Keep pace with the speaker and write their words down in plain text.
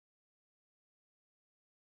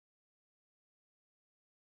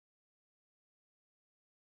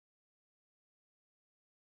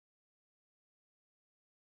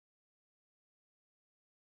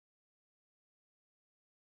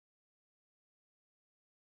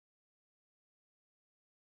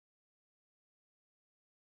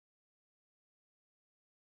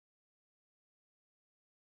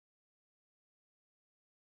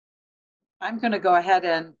I'm going to go ahead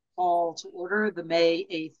and call to order the May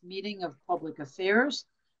 8th meeting of Public Affairs.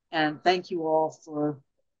 And thank you all for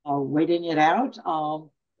waiting it out.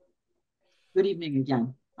 Good evening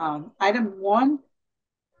again. Item one,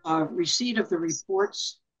 receipt of the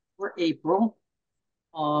reports for April.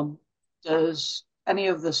 Does any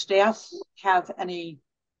of the staff have any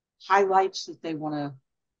highlights that they want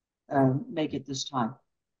to make at this time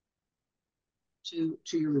to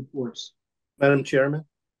your reports? Madam Chairman?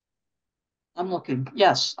 I'm looking.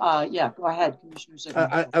 Yes. Yeah, go ahead, Commissioner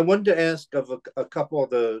Ziegler. I wanted to ask of a couple of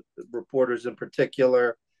the reporters in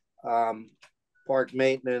particular, park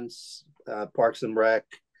maintenance, Parks and Rec,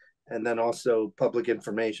 and then also Public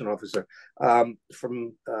Information Officer.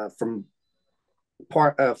 From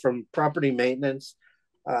property maintenance,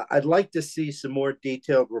 I'd like to see some more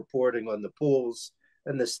detailed reporting on the pools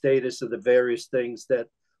and the status of the various things that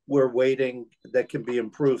we're waiting that can be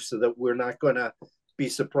improved so that we're not going to be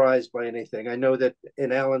surprised by anything. I know that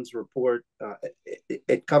in Alan's report,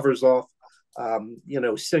 it covers off,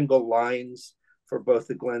 single lines for both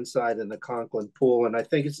the Glenside and the Conklin pool. And I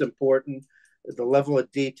think it's important. The level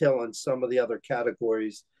of detail on some of the other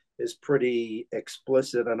categories is pretty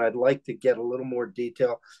explicit. And I'd like to get a little more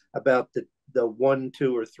detail about the 1,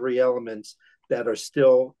 2, or 3 elements that are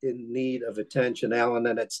still in need of attention, Alan.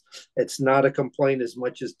 And it's not a complaint as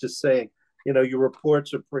much as just saying, your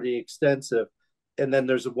reports are pretty extensive. And then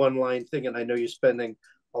there's a one-line thing, and I know you're spending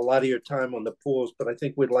a lot of your time on the pools, but I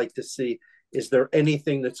think we'd like to see, is there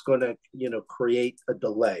anything that's going to, create a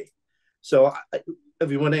delay? So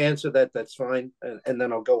if you want to answer that, that's fine. And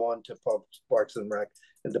then I'll go on to Parks and Rec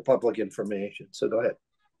and to Public Information. So go ahead.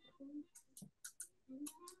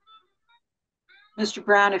 Mr.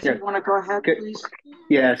 Brown, if you want to go ahead, please.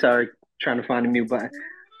 Yeah, sorry, trying to find a mute button.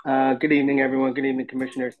 Good evening, everyone. Good evening,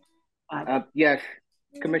 commissioners. Yes,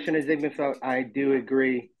 Commissioner Ziegler, I do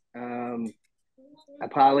agree.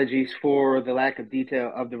 Apologies for the lack of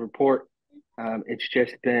detail of the report. It's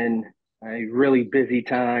just been a really busy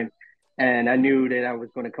time, and I knew that I was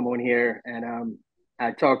going to come on here. And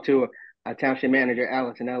I talked to a township manager,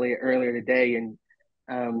 Allison Elliott, earlier today, and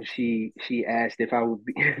she asked if I would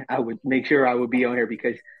be, I would make sure I would be on here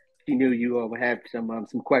because she knew you all would have some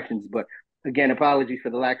questions. But again, apologies for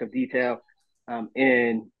the lack of detail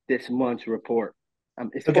in this month's report.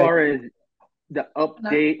 As far as the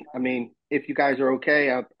update, I mean, if you guys are okay,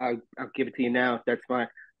 I'll give it to you now. If that's fine.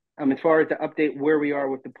 As far as the update, where we are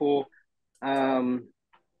with the pool,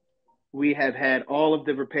 we have had all of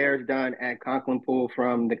the repairs done at Conklin Pool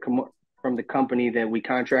from the company that we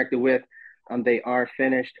contracted with. They are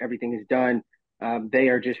finished. Everything is done. They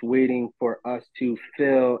are just waiting for us to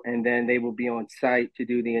fill, and then they will be on site to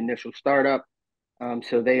do the initial startup.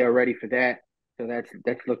 So they are ready for that. So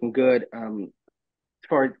that's looking good. As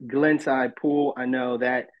far as Glenside Pool, I know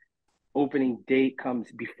that opening date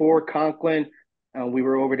comes before Conklin. We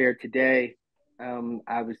were over there today.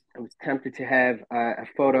 I was tempted to have a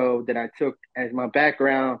photo that I took as my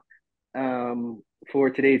background for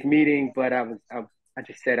today's meeting, but I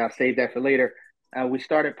just said I'll save that for later. We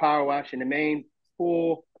started power washing the main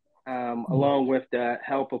pool along with the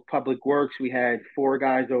help of Public Works. We had 4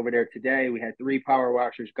 guys over there today. We had 3 power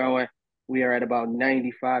washers going. We are at about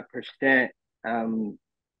 95%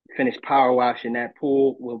 finished power washing. That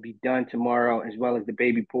pool will be done tomorrow, as well as the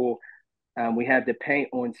baby pool. We have the paint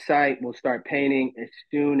on site. We'll start painting as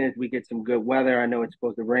soon as we get some good weather. I know it's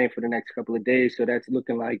supposed to rain for the next couple of days, so that's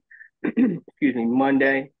looking like,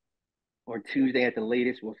 Monday or Tuesday at the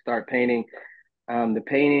latest, we'll start painting. The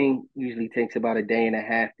painting usually takes about a day and a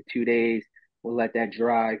half to 2 days. We'll let that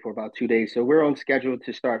dry for about 2 days. So we're on schedule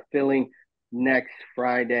to start filling next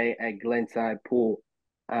Friday at Glenside Pool.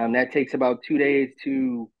 That takes about 2 days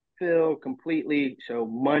to fill completely. So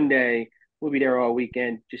Monday, we'll be there all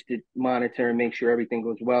weekend just to monitor and make sure everything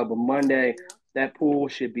goes well. But Monday, that pool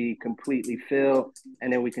should be completely filled,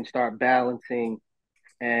 and then we can start balancing.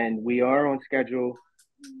 And we are on schedule,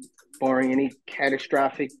 barring any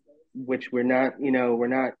catastrophic, which we're not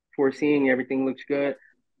foreseeing. Everything looks good.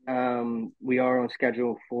 We are on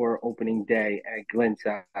schedule for opening day at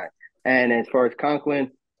Glenside. And as far as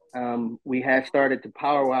Conklin, we have started to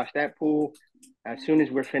power wash that pool. As soon as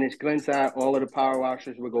we're finished Glenside, all of the power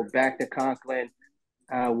washers will go back to Conklin.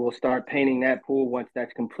 We'll start painting that pool once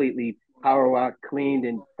that's completely power washed, cleaned,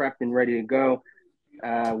 and prepped and ready to go,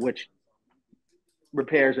 which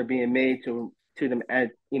repairs are being made to them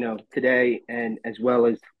today and as well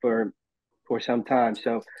as for some time.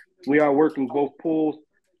 So we are working both pools,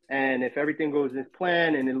 and if everything goes as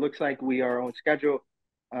planned and it looks like we are on schedule,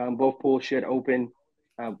 both pools should open.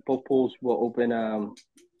 Both pools will open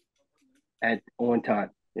on time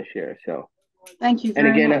this year. So thank you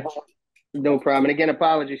very much. No problem. And again,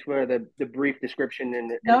 apologies for the brief description in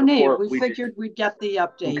the No need. report. We figured we'd get the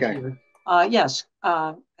update Okay. here. Yes,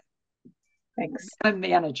 Thanks.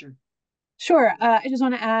 manager. Sure. I just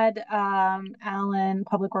want to add, Alan,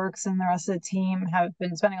 Public Works, and the rest of the team have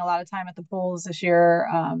been spending a lot of time at the pools this year,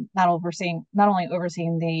 not only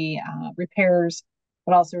overseeing the repairs,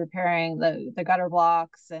 but also repairing the gutter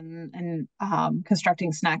blocks and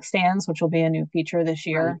constructing snack stands, which will be a new feature this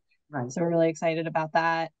year. Right. So we're really excited about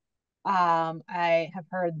that. I have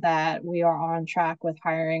heard that we are on track with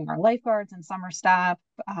hiring our lifeguards and summer staff.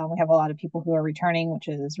 We have a lot of people who are returning, which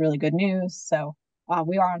is really good news. So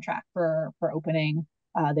we are on track for opening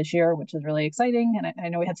this year, which is really exciting. And I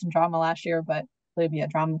know we had some drama last year, but it'll be a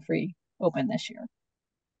drama-free open this year.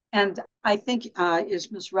 And I think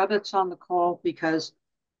is Ms. Revitz on the call, because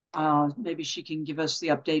maybe she can give us the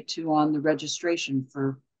update too on the registration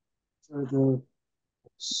for the.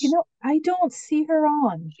 You know, I don't see her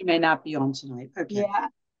on. She may not be on tonight. Okay. Yeah.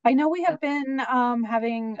 I know we have been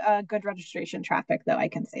having good registration traffic, though. I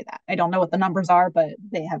can say that. I don't know what the numbers are, but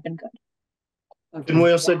they have been good. Okay. Can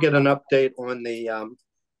we also get an update on the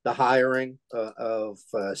hiring of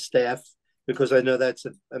staff? Because I know that's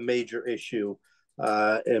a major issue,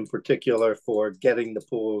 in particular for getting the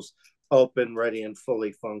pools open, ready, and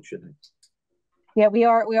fully functioning. Yeah, we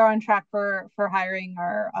are on track for hiring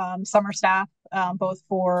our summer staff, both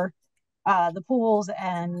for the pools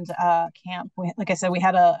and camp. Like I said, we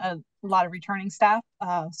had a lot of returning staff,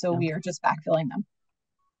 so we are just backfilling them.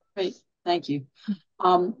 Great, thank you.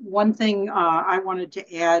 One thing I wanted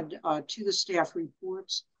to add to the staff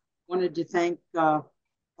reports, wanted to thank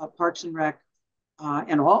Parks and Rec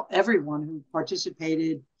and everyone who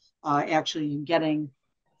participated actually in getting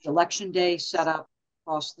Election Day set up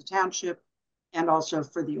across the township, and also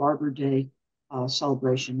for the Arbor Day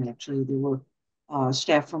celebration. Actually, there were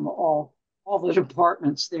staff from all the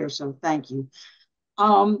departments there, so thank you.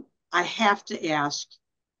 I have to ask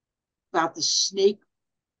about the snake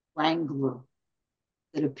wrangler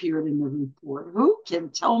that appeared in the report. Who can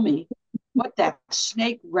tell me what that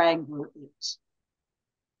snake wrangler is?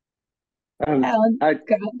 Alan,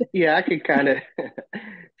 yeah, I could kind of.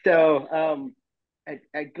 So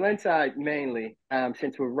at Glenside mainly,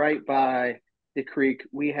 since we're right by the creek,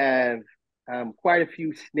 we have quite a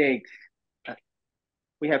few snakes.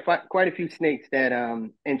 We have quite a few snakes that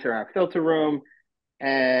enter our filter room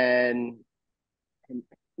and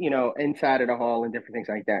inside of the hall and different things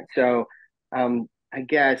like that. So I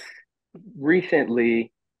guess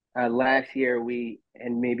recently, last year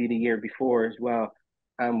and maybe the year before as well,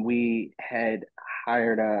 we had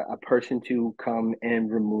hired a person to come and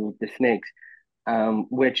remove the snakes,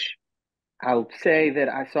 which I'll say that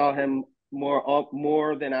I saw him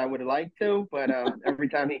more than I would have liked to, but every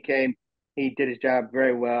time he came, he did his job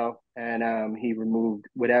very well, and he removed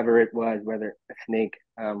whatever it was, whether a snake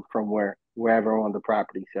from wherever on the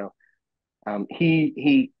property. So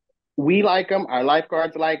we like him, our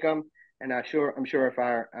lifeguards like him, and I'm sure if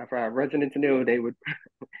our residents knew, they would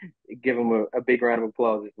give him a big round of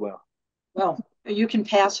applause as well. Well, you can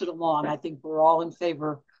pass it along. I think we're all in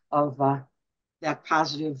favor of that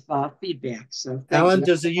positive feedback. So, Alan,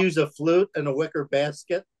 does he use a flute and a wicker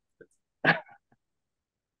basket?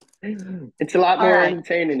 It's a lot more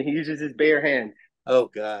entertaining. He uses his bare hands.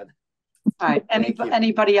 Oh, God. All right.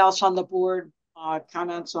 Anybody else on the board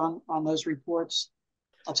comments on those reports?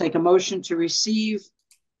 I'll take a motion to receive.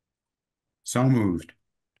 So moved.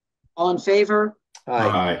 All in favor?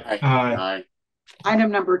 Aye. Aye.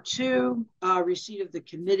 Item number 2, receipt of the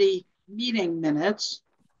committee meeting minutes.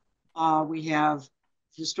 We have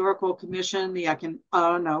Historical Commission,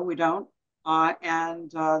 no, we don't,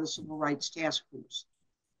 and the Civil Rights Task Force.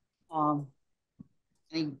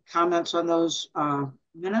 Any comments on those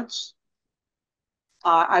minutes?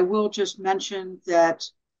 I will just mention that,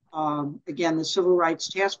 again, the Civil Rights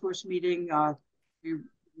Task Force meeting,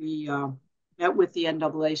 we met with the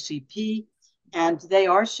NAACP, and they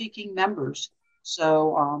are seeking members.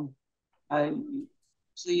 So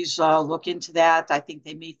please look into that. I think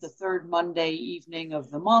they meet the third Monday evening of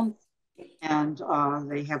the month, and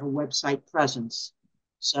they have a website presence.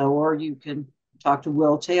 So, or you can talk to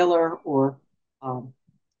Will Taylor or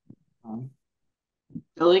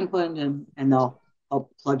Bill England, and they'll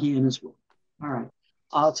help plug you in as well. All right.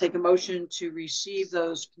 I'll take a motion to receive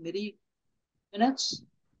those committee minutes.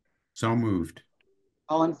 So moved.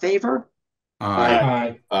 All in favor?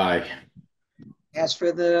 Aye. Aye. As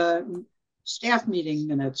for the staff meeting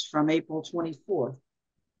minutes from April 24th,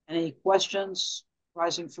 any questions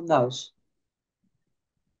arising from those?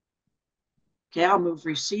 Okay, I'll move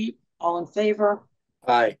receipt. All in favor?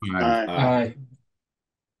 Aye. Aye.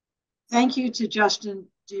 Thank you to Justin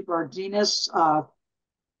DiBerardinis,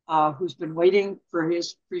 who's been waiting for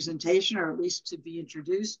his presentation, or at least to be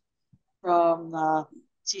introduced, from the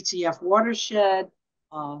TTF Watershed.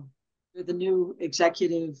 You're the new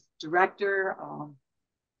executive director,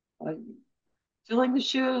 filling the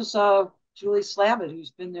shoes of Julie Slavitt,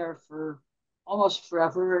 who's been there for almost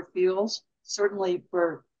forever, it feels, certainly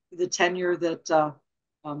for the tenure that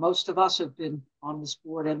most of us have been on this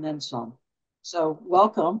board and then some. So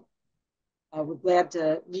welcome. We're glad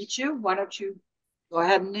to meet you. Why don't you go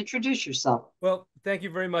ahead and introduce yourself? Well, thank you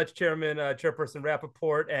very much, Chairman, Chairperson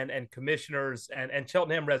Rappaport, and commissioners and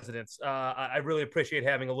Cheltenham residents. I really appreciate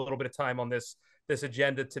having a little bit of time on this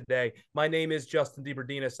agenda today. My name is Justin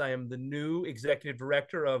DiBerardinis. I am the new executive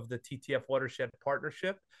director of the TTF Watershed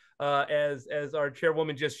Partnership. As our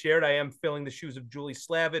chairwoman just shared, I am filling the shoes of Julie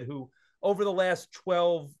Slavitt, who over the last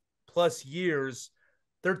 12 plus years,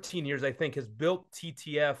 13 years, I think, has built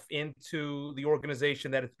TTF into the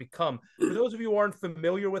organization that it's become. For those of you who aren't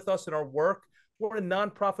familiar with us and our work, we're a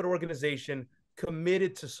nonprofit organization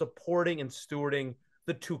committed to supporting and stewarding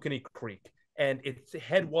the Tookany Creek and its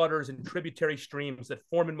headwaters and tributary streams that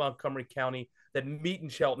form in Montgomery County, that meet in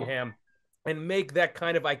Cheltenham, and make that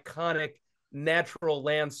kind of iconic natural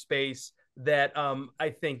land space that I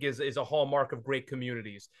think is a hallmark of great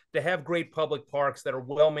communities. To have great public parks that are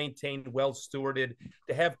well maintained, well stewarded,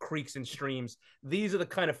 to have creeks and streams. These are the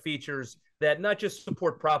kind of features that not just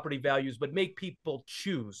support property values, but make people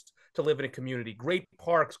choose to live in a community. Great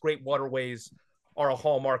parks, great waterways are a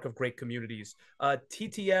hallmark of great communities.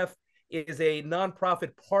 TTF is a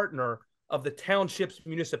nonprofit partner of the townships,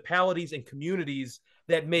 municipalities, and communities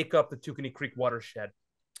that make up the Tacony Creek watershed.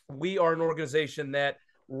 We are an organization that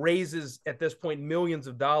raises at this point millions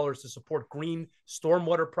of dollars to support green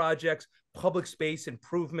stormwater projects, public space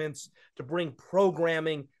improvements, to bring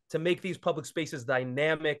programming to make these public spaces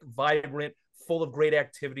dynamic, vibrant, full of great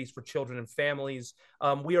activities for children and families.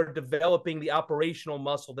 We are developing the operational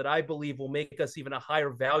muscle that I believe will make us even a higher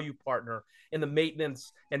value partner in the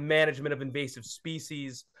maintenance and management of invasive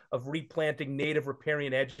species, of replanting native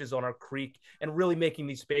riparian edges on our creek, and really making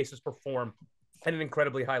these spaces perform at an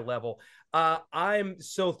incredibly high level. I'm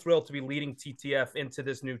so thrilled to be leading TTF into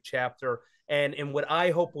this new chapter and in what I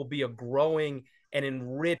hope will be a growing and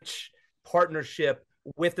enriched partnership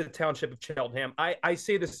with the Township of Cheltenham. I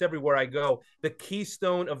say this everywhere I go. The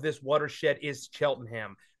keystone of this watershed is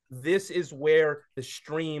Cheltenham. This is where the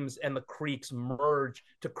streams and the creeks merge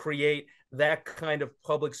to create that kind of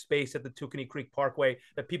public space at the Tookany Creek Parkway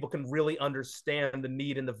that people can really understand the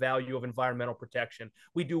need and the value of environmental protection.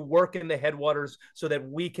 We do work in the headwaters so that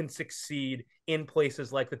we can succeed in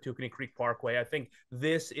places like the Tookany Creek Parkway. I think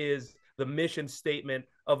this is the mission statement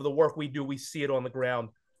of the work we do. We see it on the ground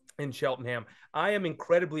in Cheltenham. I am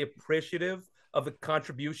incredibly appreciative of the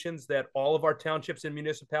contributions that all of our townships and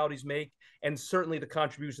municipalities make, and certainly the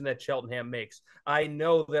contribution that Cheltenham makes. I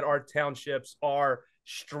know that our townships are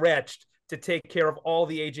stretched to take care of all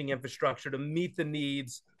the aging infrastructure, to meet the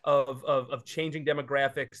needs of changing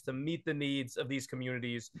demographics, to meet the needs of these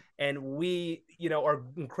communities. And we, are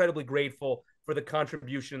incredibly grateful for the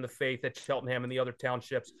contribution and the faith that Cheltenham and the other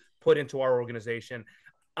townships put into our organization.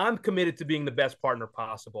 I'm committed to being the best partner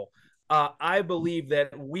possible. I believe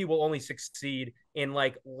that we will only succeed in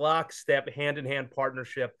lockstep, hand-in-hand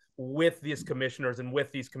partnership with these commissioners and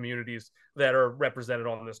with these communities that are represented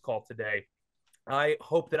on this call today. I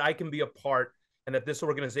hope that I can be a part and that this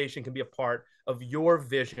organization can be a part of your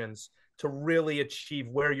visions to really achieve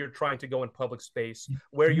where you're trying to go in public space,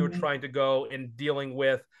 where you're trying to go in dealing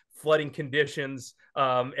with flooding conditions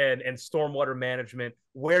and stormwater management,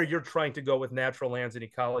 where you're trying to go with natural lands and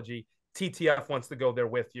ecology. TTF wants to go there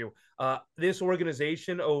with you. This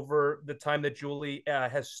organization, over the time that Julie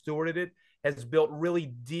has stewarded it, has built really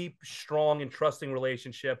deep, strong, and trusting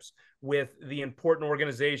relationships with the important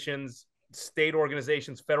organizations, state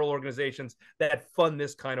organizations, federal organizations that fund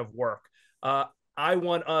this kind of work. I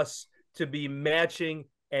want us to be matching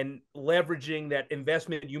and leveraging that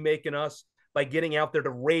investment you make in us by getting out there to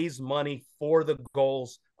raise money for the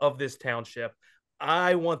goals of this township.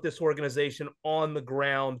 I want this organization on the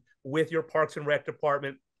ground with your Parks and Rec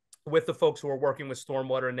department, with the folks who are working with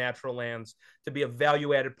stormwater and natural lands, to be a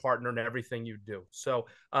value-added partner in everything you do. So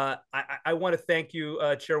I want to thank you,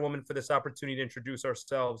 Chairwoman, for this opportunity to introduce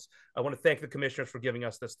ourselves. I want to thank the commissioners for giving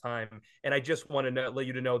us this time. And I just want to let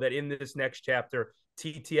you know that in this next chapter,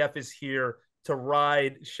 TTF is here to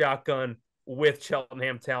ride shotgun with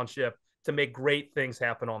Cheltenham Township to make great things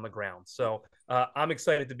happen on the ground. So I'm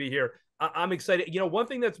excited to be here. I'm excited. One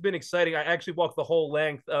thing that's been exciting, I actually walked the whole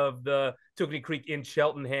length of the Tookany Creek in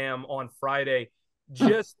Cheltenham on Friday.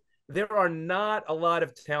 Just there are not a lot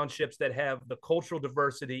of townships that have the cultural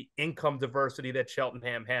diversity, income diversity that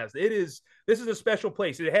Cheltenham has. This is a special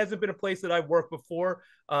place. It hasn't been a place that I've worked before,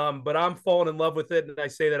 but I'm falling in love with it, and I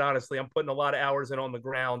say that honestly. I'm putting a lot of hours in on the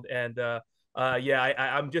ground, and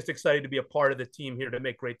I'm just excited to be a part of the team here to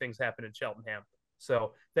make great things happen in Cheltenham.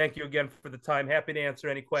 So thank you again for the time. Happy to answer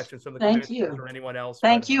any questions from the commissioners or anyone else.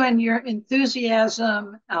 Thank you, and your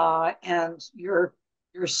enthusiasm and your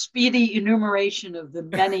speedy enumeration of the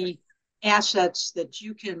many assets that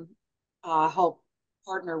you can help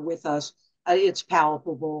partner with us. It's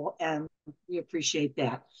palpable, and we appreciate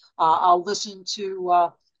that. I'll listen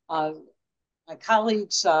to my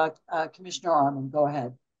colleagues. Commissioner Arman, go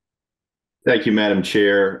ahead. Thank you, Madam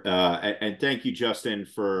Chair, and thank you, Justin,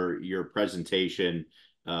 for your presentation.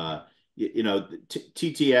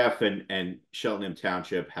 TTF and Cheltenham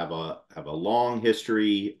Township have a long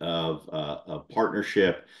history of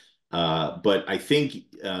partnership, but I think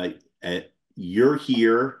you're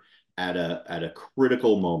here at a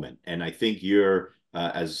critical moment, and I think you're,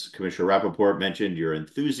 as Commissioner Rappaport mentioned, your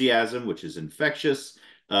enthusiasm, which is infectious,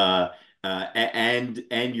 and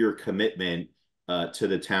your commitment to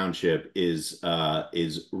the township is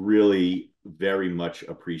really very much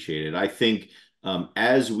appreciated. I think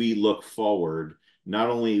as we look forward, not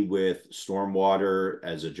only with stormwater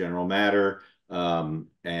as a general matter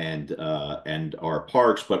and our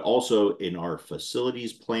parks, but also in our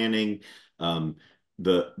facilities planning,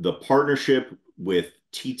 the partnership with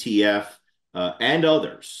TTF and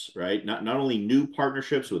others, right? Not only new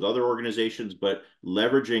partnerships with other organizations, but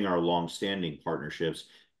leveraging our longstanding partnerships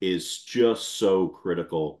is just so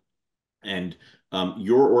critical. And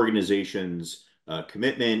your organization's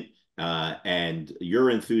commitment and your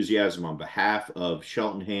enthusiasm on behalf of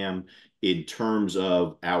Cheltenham in terms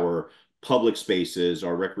of our public spaces,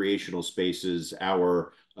 our recreational spaces,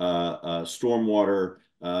 our stormwater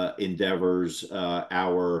endeavors,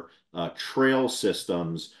 our trail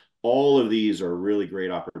systems, all of these are really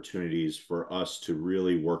great opportunities for us to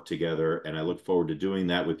really work together. And I look forward to doing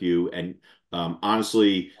that with you. And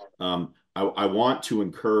honestly, I want to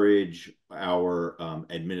encourage our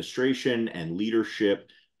administration and leadership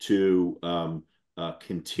to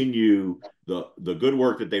continue the good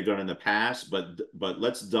work that they've done in the past, but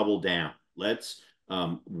let's double down. Let's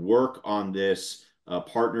work on this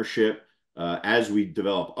partnership as we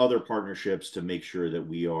develop other partnerships to make sure that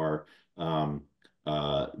we are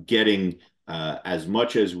getting as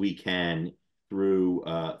much as we can through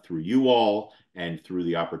you all and through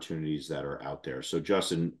the opportunities that are out there. So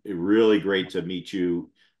Justin, really great to meet you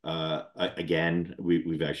again.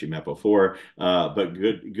 We've actually met before, but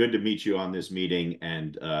good to meet you on this meeting.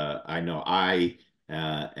 And I know I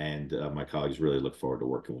and my colleagues really look forward to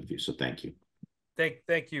working with you. So thank you.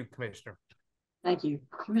 Thank you, Commissioner. Thank you.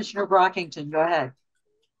 Commissioner Brockington, go ahead.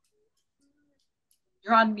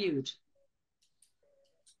 You're on mute.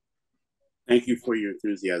 Thank you for your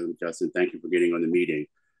enthusiasm, Justin. Thank you for getting on the meeting.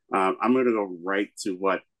 I'm going to go right to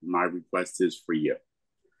what my request is for you.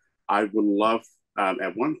 I would love,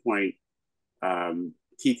 at one point,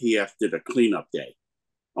 TTF did a cleanup day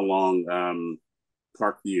along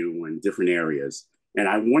Parkview and different areas. And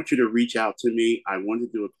I want you to reach out to me. I want to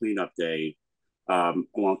do a cleanup day along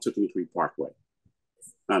Tookany Parkway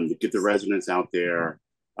to get the residents out there.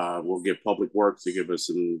 We'll get Public Works to give us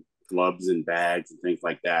some gloves and bags and things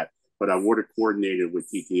like that. But I want to coordinate it with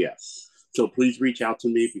TTF. So please reach out to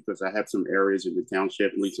me because I have some areas in the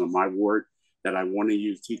township, at least on my ward, that I want to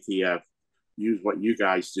use TTF, use what you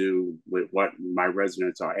guys do with what my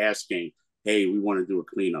residents are asking. Hey, we want to do a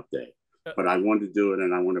cleanup day. But I want to do it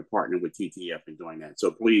and I want to partner with TTF in doing that. So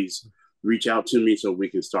please reach out to me so we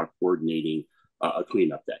can start coordinating a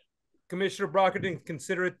cleanup day. Commissioner Brockington,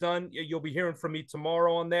 consider it done. You'll be hearing from me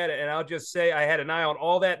tomorrow on that. And I'll just say I had an eye on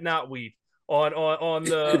all that knotweed on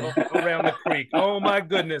the around the creek. Oh my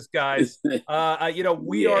goodness, guys!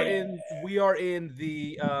 We are in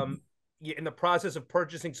the process of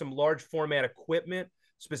purchasing some large format equipment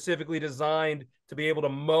specifically designed to be able to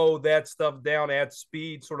mow that stuff down at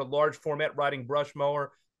speed, sort of large format riding brush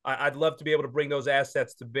mower. I'd love to be able to bring those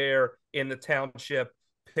assets to bear in the township,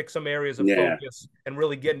 pick some areas of focus, and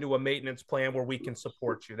really get into a maintenance plan where we can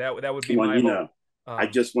support you. That would be my hope. I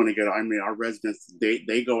just want to get, our residents,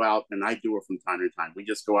 they go out, and I do it from time to time. We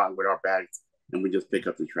just go out with our bags and we just pick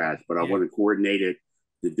up the trash. But I want to coordinate it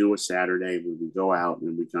to do a Saturday when we go out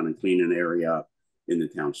and we kind of clean an area up in the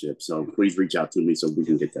township. So please reach out to me so we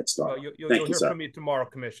can get that started. You'll hear from me tomorrow,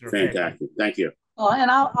 Commissioner. Fantastic. Thank you. Well,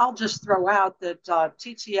 and I'll just throw out that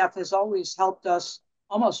TTF has always helped us,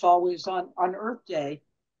 almost always on Earth Day.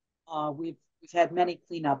 We've had many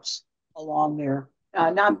cleanups along there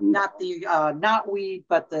Not the knotweed,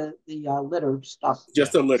 but the litter stuff.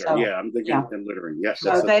 Just a litter. So, Yeah, I'm thinking yeah. and littering. Yeah,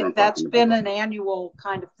 So that's that's been an annual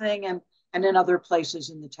kind of thing, and in other places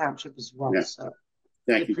in the township as well. Yeah. So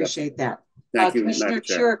Thank you, appreciate that. Thank you, Commissioner Madam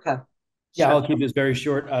Chair. Chirica. Yeah, I'll keep this very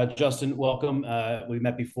short. Justin, welcome. We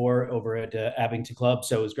met before over at Abington Club,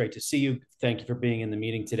 so it was great to see you. Thank you for being in the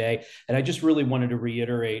meeting today. And I just really wanted to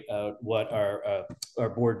reiterate what our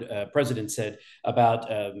board president said about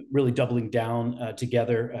really doubling down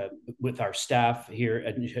together with our staff here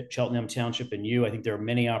at Cheltenham Township and you. I think there are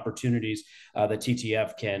many opportunities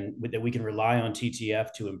that we can rely on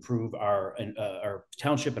TTF to improve our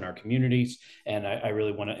township and our communities. And I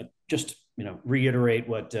really want to just reiterate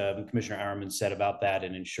what Commissioner Arman said about that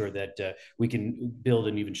and ensure that we can build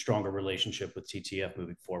an even stronger relationship with TTF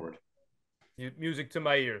moving forward. Music to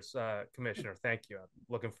my ears, Commissioner. Thank you. I'm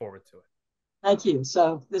looking forward to it. Thank you.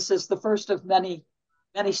 So this is the first of many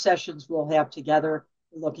sessions we'll have together.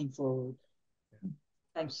 We're looking forward.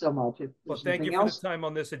 Thanks so much. Well, thank you for the time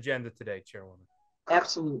on this agenda today, Chairwoman.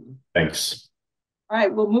 Absolutely. Thanks. All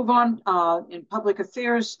right, we'll move on in public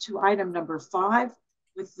affairs to item number 5.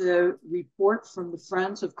 With the report from the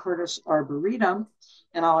Friends of Curtis Arboretum,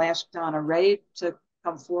 and I'll ask Donna Wray to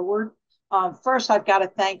come forward. First, I've got to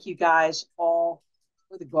thank you guys all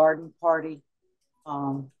for the garden party.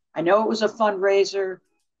 I know it was a fundraiser.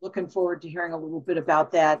 Looking forward to hearing a little bit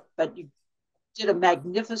about that, but you did a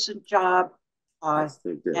magnificent job, Yes,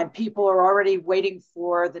 and people are already waiting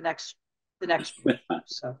for the next week.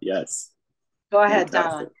 So yes, go ahead,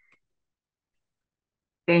 fantastic. Donna.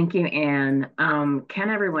 Thank you, Anne. Can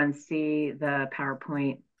everyone see the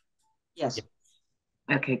PowerPoint? Yes.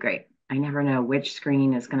 Okay, great. I never know which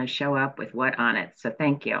screen is going to show up with what on it, so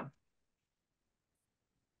thank you.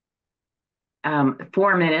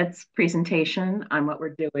 4 minutes presentation on what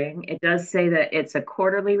we're doing. It does say that it's a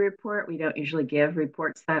quarterly report. We don't usually give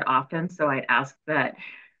reports that often, so I'd ask that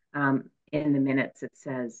in the minutes it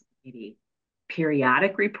says maybe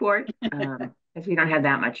periodic report. Because we don't have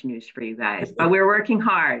that much news for you guys, but we're working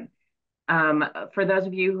hard. For those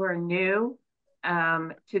of you who are new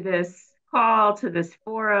to this call, to this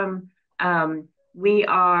forum, we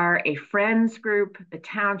are a friends group. The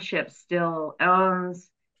township still owns,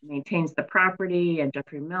 maintains the property, and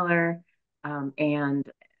Jeffrey Miller and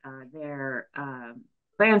their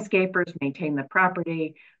landscapers maintain the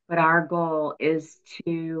property. But our goal is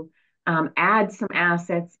to add some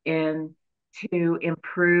assets in to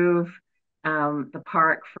improve the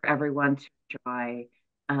park for everyone to enjoy.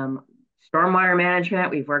 Stormwater management,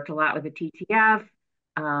 we've worked a lot with the TTF,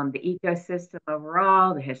 the ecosystem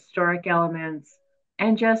overall, the historic elements,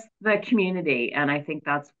 and just the community. And I think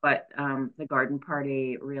that's what the garden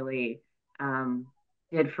party really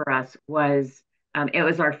did for us. It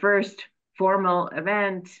was our first formal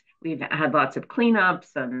event. We've had lots of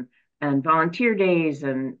cleanups and volunteer days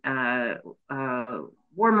and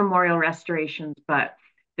war memorial restorations, but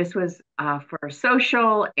this was for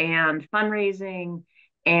social and fundraising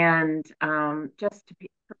and just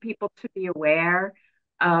for people to be aware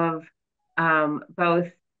of both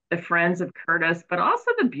the Friends of Curtis, but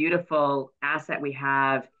also the beautiful asset we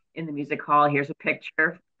have in the music hall. Here's a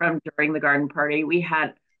picture from during the garden party. We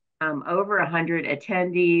had over 100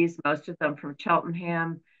 attendees, most of them from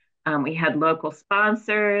Cheltenham. We had local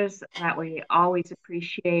sponsors that we always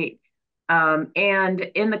appreciate. And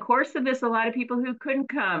in the course of this, a lot of people who couldn't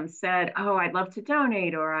come said, oh, I'd love to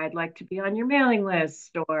donate, or I'd like to be on your mailing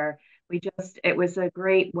list, or it was a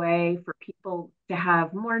great way for people to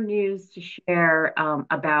have more news to share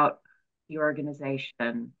about the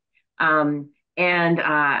organization. And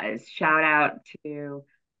shout out to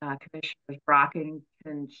Commissioners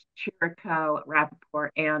Brockington, Chirico,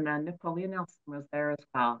 Rappaport, and Napoleon Nelson was there as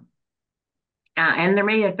well. And there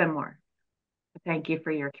may have been more. But thank you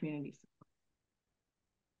for your community support.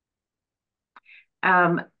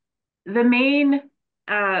 The main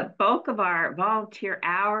bulk of our volunteer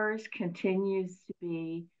hours continues to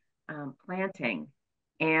be planting.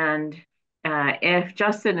 And if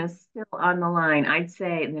Justin is still on the line, I'd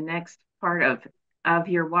say the next part of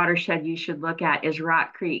your watershed you should look at is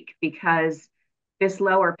Rock Creek, because this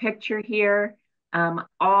lower picture here,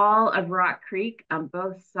 all of Rock Creek on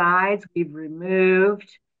both sides, we've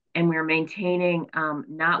removed and we're maintaining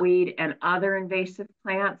knotweed and other invasive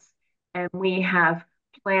plants. And we have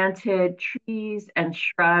planted trees and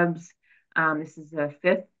shrubs. This is the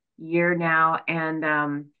 5th year now.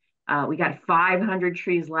 And we got 500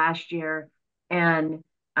 trees last year and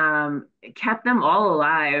kept them all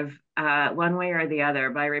alive one way or the other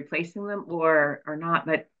by replacing them or not.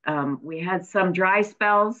 But we had some dry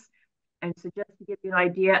spells And so just to give you an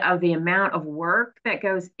idea of the amount of work that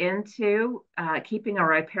goes into keeping a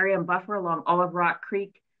riparian buffer along all of Rock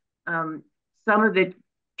Creek, some of the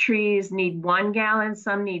trees need 1 gallon,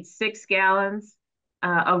 some need 6 gallons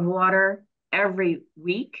of water every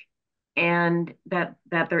week, and that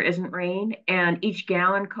there isn't rain. And each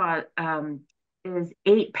gallon is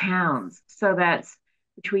 8 pounds. So that's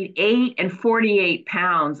between 8 and 48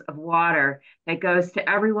 pounds of water that goes to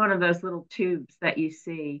every one of those little tubes that you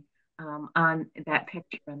see on that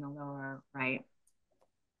picture in the lower right.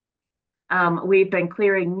 We've been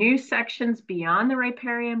clearing new sections beyond the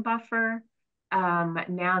riparian buffer.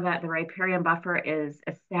 Now that the riparian buffer is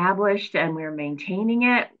established and we're maintaining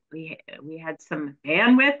it, we had some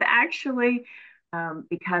bandwidth actually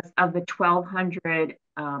because of the 1,200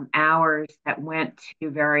 hours that went to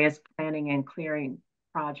various planning and clearing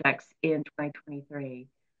projects in 2023.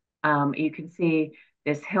 You can see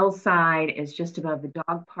this hillside is just above the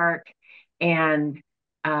dog park, and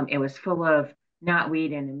it was full of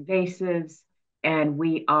knotweed and invasives, and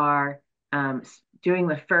we are doing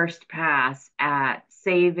the first pass at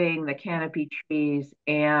saving the canopy trees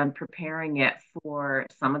and preparing it for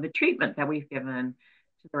some of the treatment that we've given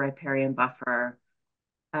to the riparian buffer.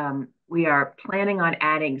 We are planning on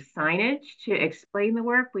adding signage to explain the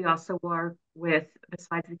work. We also work with,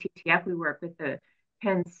 besides the TTF, we work with the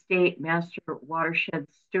Penn State Master Watershed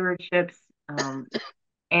Stewardships,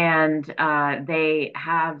 and they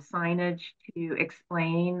have signage to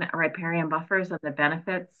explain riparian buffers and the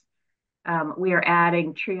benefits. We are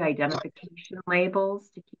adding tree identification labels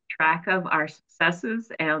to keep track of our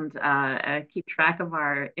successes and keep track of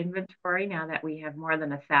our inventory now that we have more than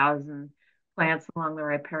 1,000 plants along the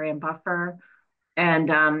riparian buffer.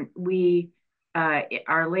 And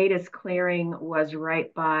our latest clearing was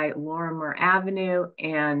right by Lorimer Avenue,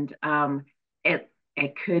 and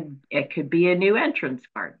it could be a new entrance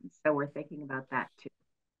garden. So we're thinking about that too.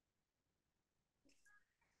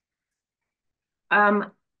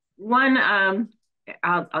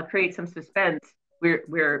 I'll create some suspense.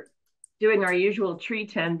 We're doing our usual tree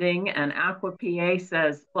tending, and Aqua PA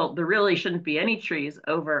says, well, there really shouldn't be any trees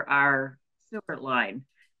over our sewer line.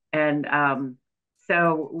 And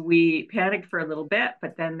so we panicked for a little bit,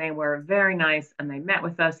 but then they were very nice and they met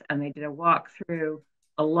with us and they did a walk through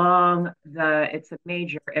along it's a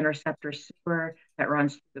major interceptor sewer that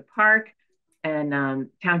runs through the park. And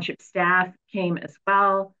township staff came as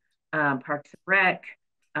well, Parks and Rec.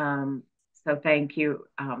 So thank you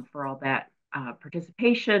for all that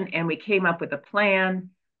participation. And we came up with a plan.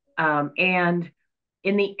 And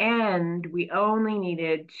in the end, we only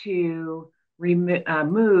needed to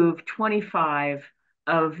move 25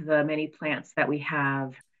 of the many plants that we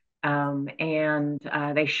have. And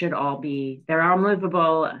they should all they're all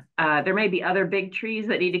movable. There may be other big trees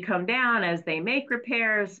that need to come down as they make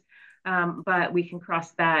repairs, but we can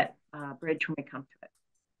cross that bridge when we come to it.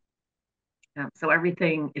 So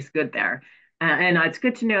everything is good there. And it's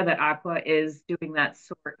good to know that Aqua is doing that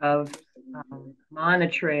sort of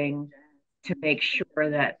monitoring to make sure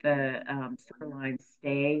that the sewer lines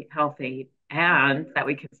stay healthy and that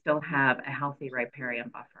we can still have a healthy riparian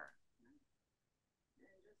buffer.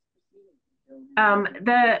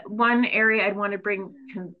 The one area I'd want to bring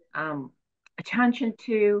attention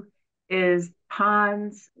to is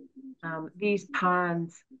ponds. These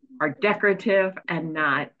ponds are decorative and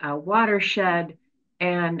not a watershed.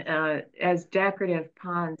 And as decorative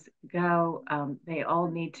ponds go, they all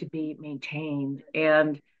need to be maintained.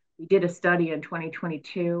 And we did a study in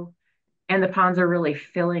 2022, and the ponds are really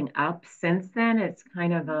filling up since then. It's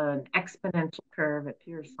kind of an exponential curve at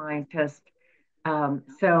Pure Scientist.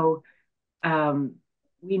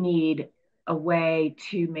 We need a way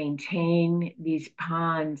to maintain these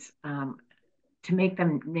ponds, to make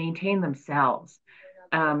them maintain themselves.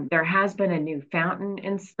 There has been a new fountain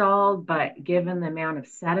installed, but given the amount of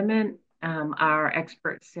sediment, our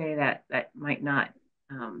experts say that might not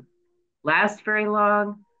last very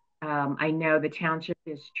long. I know the township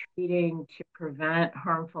is treating to prevent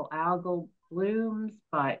harmful algal blooms,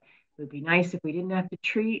 but it would be nice if we didn't have to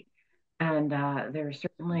treat. And there are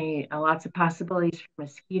certainly lots of possibilities for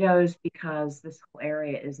mosquitoes because this whole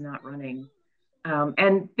area is not running.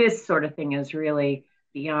 And this sort of thing is really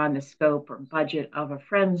beyond the scope or budget of a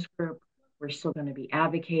Friends group. We're still going to be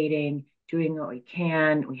advocating, doing what we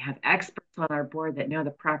can. We have experts on our board that know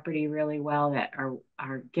the property really well, that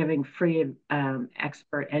are giving free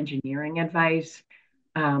expert engineering advice.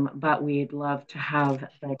 But we'd love to have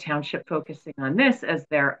the township focusing on this as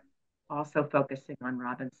they're also focusing on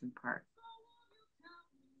Robinson Park.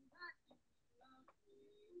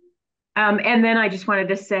 And then I just wanted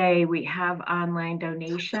to say we have online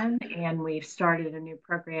donation, and we've started a new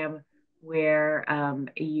program where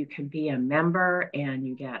you can be a member and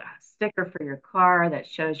you get a sticker for your car that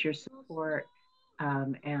shows your support.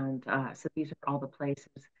 So these are all the places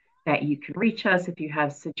that you can reach us if you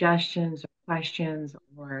have suggestions or questions,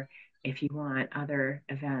 or if you want other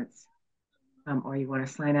events, or you want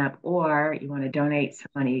to sign up, or you want to donate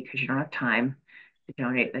some money because you don't have time to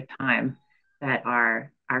donate the time that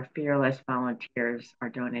our fearless volunteers are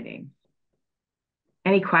donating.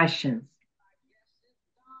 Any questions?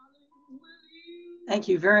 Thank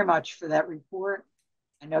you very much for that report.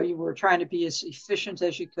 I know you were trying to be as efficient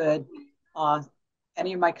as you could.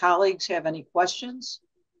 Any of my colleagues have any questions?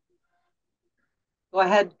 Go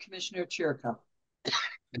ahead, Commissioner Chirico.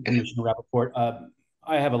 Commissioner Rappaport,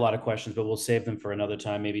 I have a lot of questions, but we'll save them for another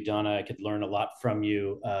time. Maybe Donna, I could learn a lot from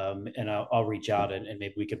you, and I'll reach out and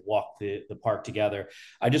maybe we could walk the park together.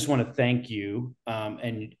 I just want to thank you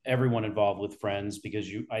and everyone involved with Friends, because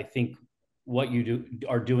I think what you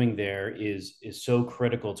are doing there is so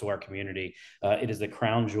critical to our community. It is the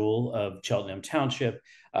crown jewel of Cheltenham Township.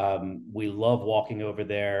 We love walking over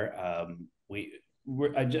there.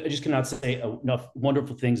 I just cannot say enough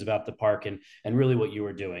wonderful things about the park and really what you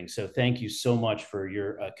are doing. So thank you so much for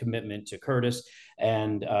your commitment to Curtis,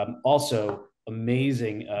 and also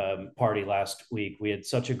amazing party last week. We had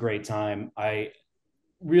such a great time. I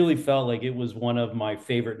really felt like it was one of my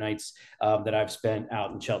favorite nights that I've spent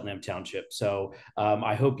out in Cheltenham Township. So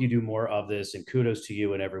I hope you do more of this, and kudos to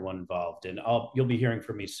you and everyone involved. And you'll be hearing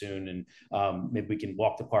from me soon, and maybe we can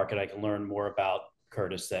walk the park and I can learn more about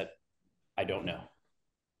Curtis that I don't know.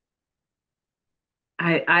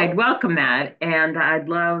 I'd welcome that. And I'd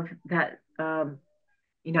love that,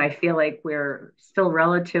 I feel like we're still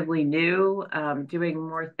relatively new, doing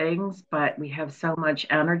more things, but we have so much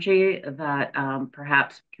energy that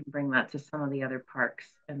perhaps we can bring that to some of the other parks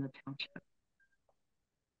in the township.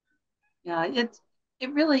 Yeah,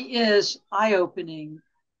 it really is eye-opening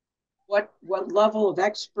what level of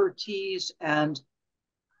expertise and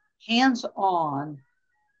hands-on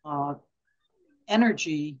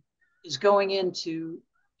energy is going into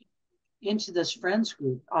this Friends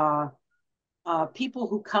group. People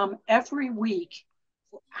who come every week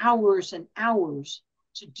for hours and hours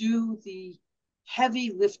to do the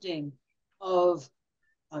heavy lifting of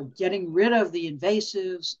getting rid of the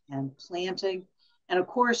invasives and planting. And of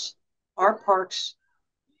course, our parks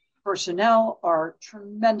personnel are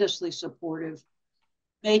tremendously supportive,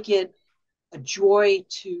 make it a joy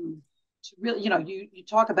to really, you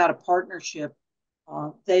talk about a partnership.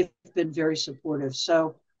 They've been very supportive.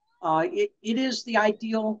 So it is the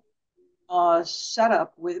ideal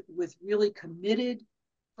setup with really committed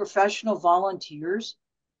professional volunteers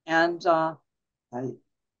and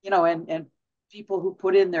and people who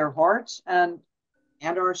put in their hearts and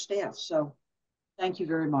our staff. So thank you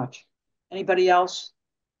very much. Anybody else?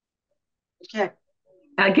 Okay.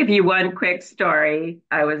 I'll give you one quick story.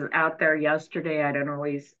 I was out there yesterday. I don't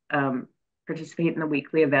always participate in the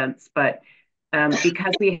weekly events, but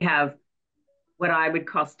because we have what I would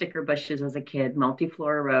call sticker bushes as a kid,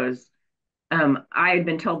 multiflora rose, I had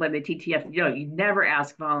been told by the TTF, you never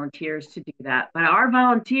ask volunteers to do that. But our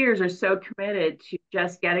volunteers are so committed to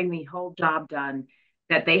just getting the whole job done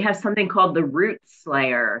that they have something called the root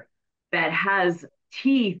slayer that has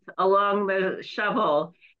teeth along the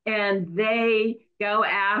shovel, and they go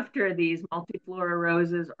after these multiflora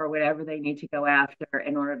roses or whatever they need to go after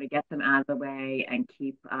in order to get them out of the way and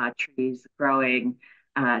keep trees growing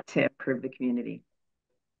to improve the community.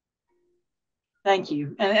 Thank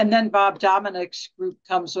you. And then Bob Dominic's group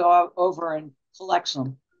comes over and collects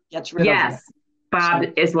them, gets rid of them. Yes, Bob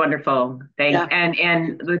is wonderful.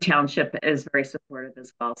 And the township is very supportive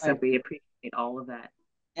as well. So we appreciate all of that.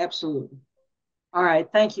 Absolutely. All right.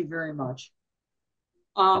 Thank you very much.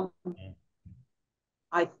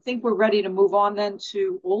 I think we're ready to move on then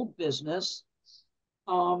to old business.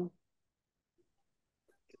 Let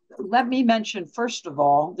me mention, first of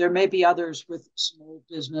all, there may be others with some old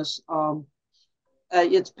business.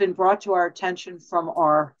 It's been brought to our attention from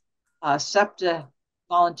our SEPTA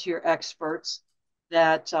volunteer experts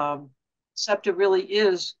that SEPTA really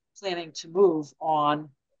is planning to move on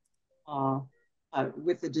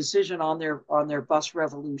with the decision on their bus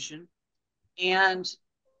revolution, and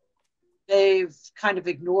they've kind of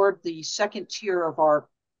ignored the second tier of our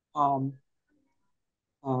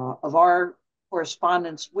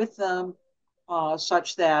correspondence with them,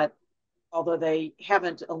 such that although they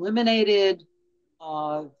haven't eliminated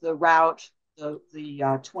the route,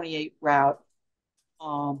 the 28 route,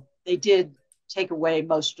 they did take away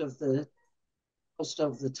most of the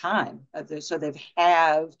time. So they've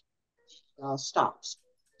halved stops.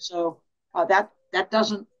 So that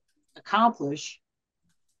doesn't accomplish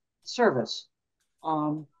service.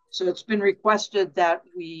 So it's been requested that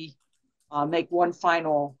we make one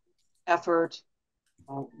final effort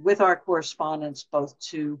with our correspondence, both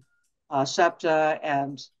to SEPTA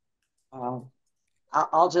and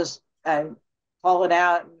I'll just call it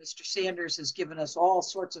out. Mr. Sanders has given us all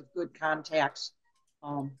sorts of good contacts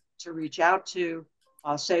to reach out to,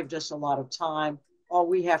 saved us a lot of time. All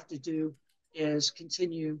we have to do is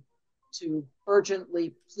continue to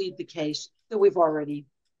urgently plead the case that we've already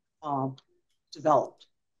developed.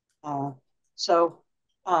 So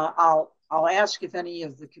I'll ask if any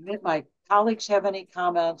of my colleagues have any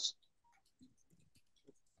comments,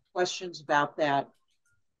 questions about that.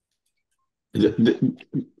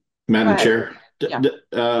 Madam Chair,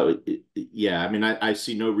 yeah. I mean, I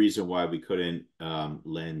see no reason why we couldn't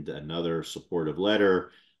lend another supportive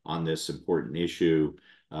letter on this important issue.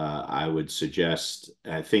 I would suggest,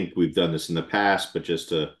 I think we've done this in the past, but just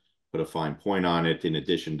to put a fine point on it, in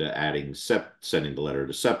addition to sending the letter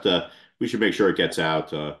to SEPTA, we should make sure it gets out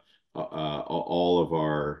to all of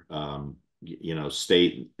our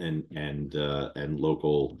state and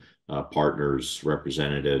local partners,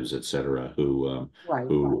 representatives, et cetera, who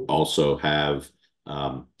also have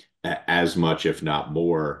as much, if not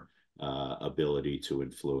more, ability to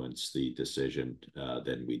influence the decision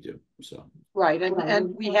than we do. So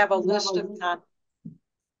and we have a list of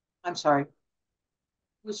I'm sorry,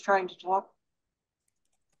 who's trying to talk?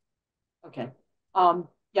 Okay.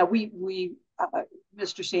 We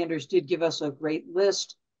Mr. Sanders did give us a great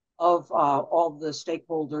list of all the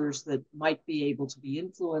stakeholders that might be able to be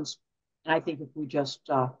influenced. And I think if we just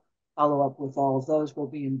follow up with all of those, we'll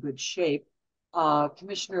be in good shape.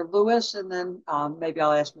 Commissioner Lewis, and then maybe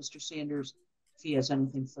I'll ask Mr. Sanders if he has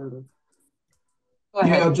anything further. Go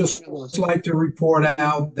ahead, I'd just like to report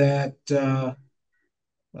out that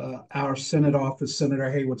our Senate office, Senator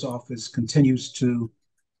Haywood's office, continues to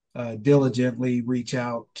diligently reach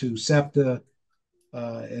out to SEPTA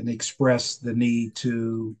and express the need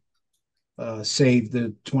to save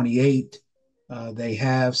the 28.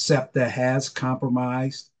 SEPTA has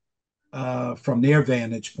compromised from their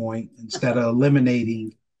vantage point. Instead of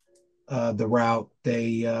eliminating the route,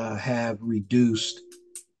 they have reduced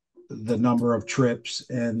the number of trips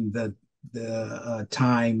and the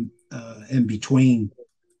time in between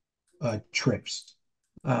trips.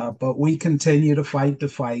 But we continue to fight the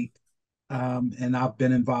fight, and I've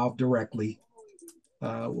been involved directly.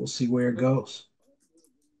 We'll see where it goes.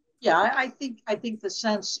 Yeah, I think the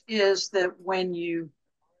sense is that when you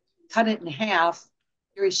cut it in half,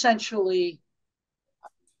 you're essentially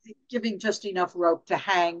giving just enough rope to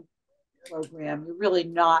hang the program. You're really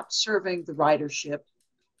not serving the ridership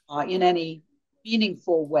in any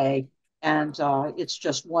meaningful way, and it's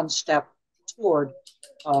just one step toward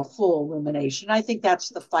full elimination. I think that's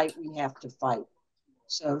the fight we have to fight.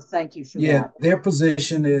 So thank you for that. Yeah, their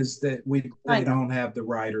position is that they don't have the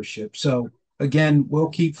ridership. So again, we'll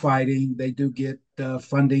keep fighting. They do get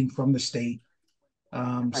funding from the state.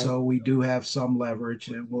 So we do have some leverage,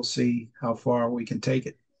 and we'll see how far we can take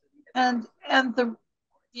it. And the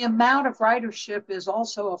amount of ridership is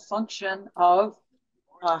also a function of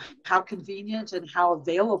how convenient and how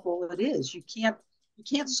available it is. You can't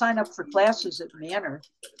sign up for classes at Manor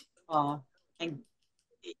and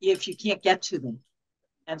if you can't get to them.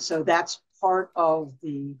 And so that's part of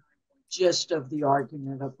the gist of the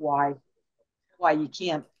argument of why you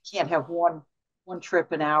can't have one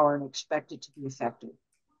trip an hour and expect it to be effective.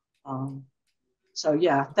 So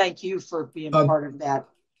yeah, thank you for being part of that.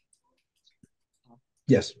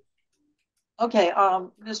 Yes. Okay,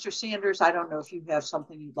 Mr. Sanders, I don't know if you have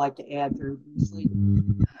something you'd like to add very briefly.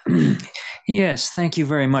 Yes, thank you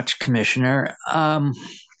very much, Commissioner.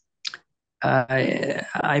 I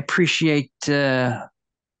appreciate all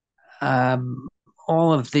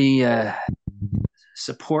of the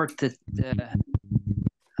support that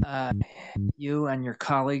you and your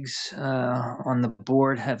colleagues on the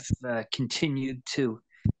board have continued to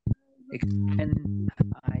extend.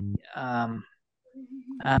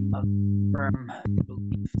 I firm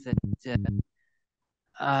belief that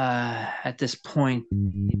at this point,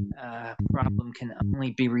 the problem can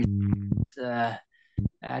only be resolved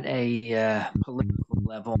at a political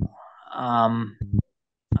level. I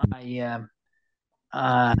am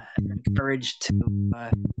encouraged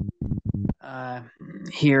to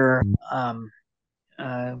hear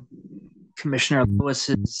Commissioner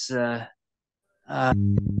Lewis's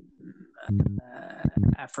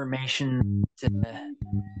affirmation to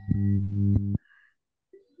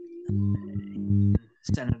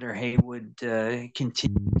Senator Haywood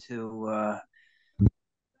continue to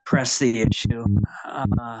press the issue.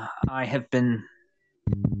 I have been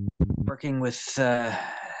working with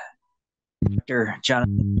Director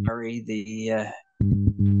Jonathan Murray, the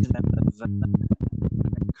president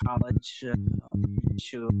of college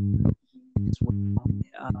issue as well.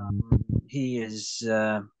 He is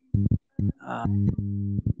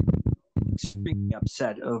extremely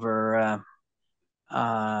upset over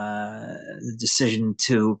the decision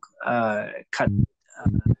to cut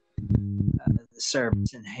the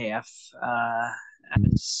service in half.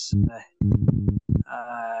 As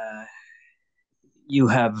you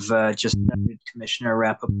have just noted, Commissioner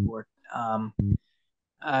Rappaport,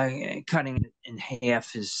 cutting it in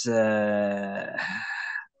half is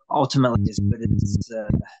ultimately as good as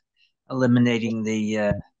eliminating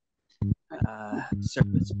the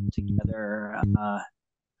service altogether.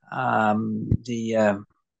 The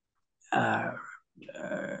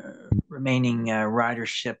remaining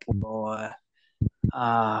ridership will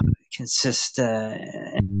consist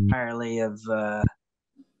entirely of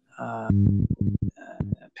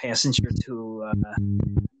passengers who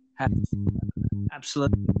have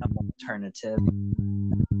absolutely no alternative.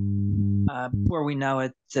 Before we know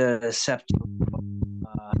it, SEPTA will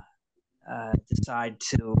decide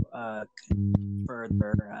to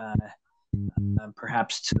further,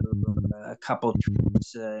 perhaps to a couple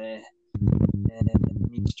trips in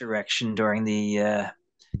each direction during the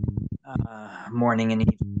morning and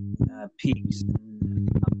evening peaks,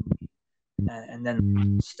 and then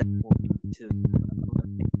the step will be to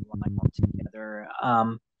eliminate the line altogether.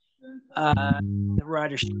 The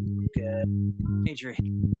ridership major hit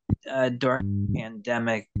during the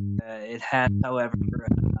pandemic. It had, however,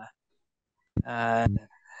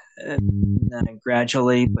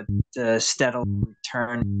 gradually but steadily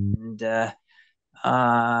returned.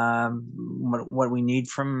 What we need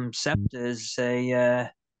from SEPTA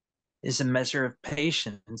is a measure of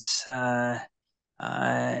patience.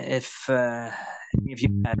 If any of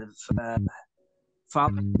you have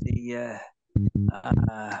followed the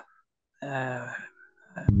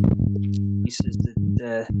pieces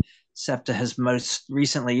that SEPTA has most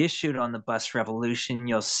recently issued on the bus revolution,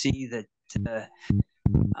 you'll see that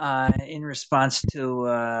in response to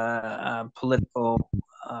political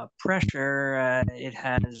pressure, it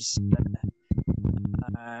has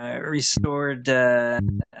restored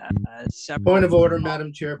several. Point of order,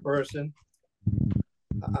 Madam Chairperson.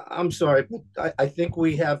 I'm sorry, but I think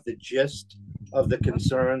we have the gist of the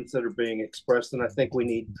concerns that are being expressed, and I think we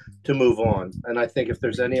need to move on. And I think if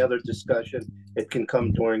there's any other discussion, it can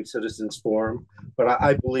come during Citizens Forum. But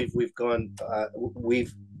I believe we've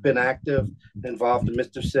been active, involved, and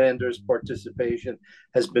Mr. Sanders' participation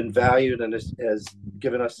has been valued and has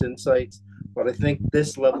given us insights. But I think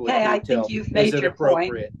this level of detail I think you've made your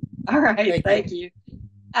inappropriate. Point. All right, thank you.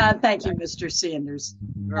 Thank you, Mr. Sanders.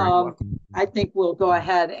 I think we'll go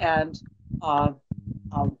ahead and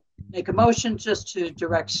make a motion just to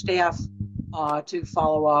direct staff to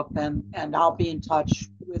follow up, and I'll be in touch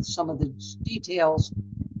with some of the details.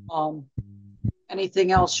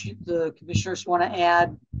 Anything else the commissioners want to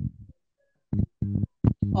add?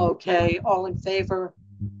 Okay, all in favor?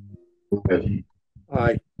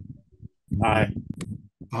 Aye. Aye.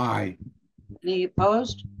 Aye. Any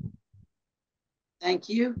opposed? Thank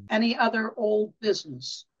you. Any other old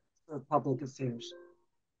business for public affairs?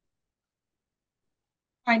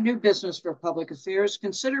 All right, new business for public affairs.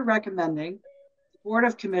 Consider recommending the Board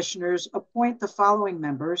of Commissioners appoint the following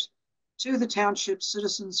members to the Township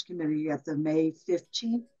Citizens Committee at the May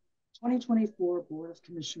 15th, 2024 Board of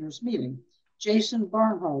Commissioners meeting. Jason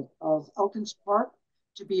Barnhart of Elkins Park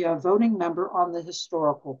to be a voting member on the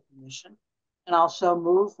Historical Commission, and also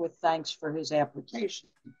move with thanks for his application.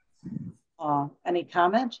 Any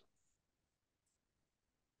comment?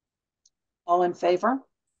 All in favor?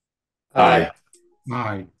 Aye.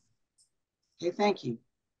 Aye. Okay, thank you.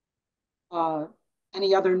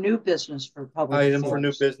 Any other new business for public Item affairs? for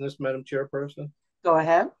new business, Madam Chairperson. Go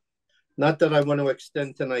ahead. Not that I want to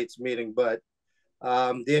extend tonight's meeting, but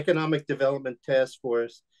the Economic Development Task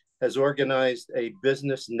Force has organized a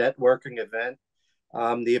business networking event.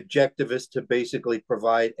 The objective is to basically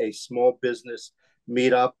provide a small business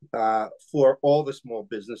meetup for all the small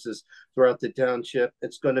businesses throughout the township.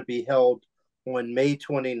 It's going to be held on May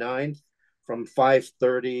 29th from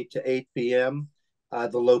 5:30 to 8 p.m.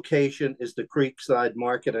 The location is the Creekside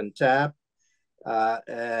Market and Tap,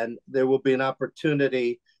 and there will be an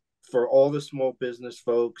opportunity for all the small business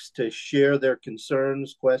folks to share their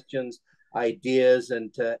concerns, questions, ideas,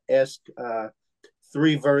 and to ask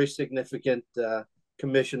three very significant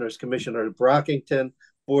commissioners, Commissioner Brockington,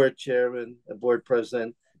 Board Chairman, Board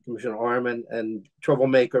President, Commissioner Arman, and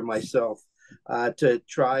Troublemaker myself, to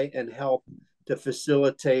try and help to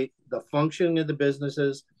facilitate the functioning of the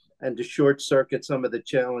businesses and to short circuit some of the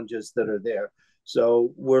challenges that are there.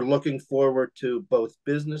 So we're looking forward to both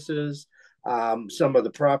businesses, some of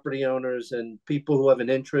the property owners, and people who have an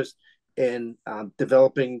interest in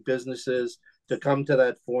developing businesses to come to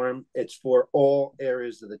that forum. It's for all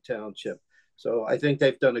areas of the township. So I think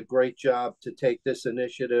they've done a great job to take this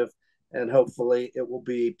initiative, and hopefully it will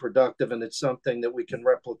be productive, and it's something that we can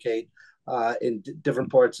replicate in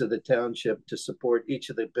different parts of the township to support each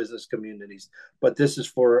of the business communities. But this is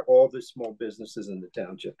for all the small businesses in the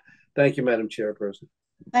township. Thank you, Madam Chairperson.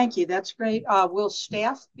 Thank you. That's great. Will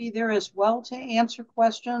staff be there as well to answer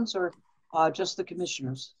questions, or just the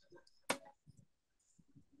commissioners?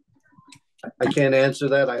 I can't answer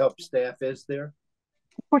that. I hope staff is there.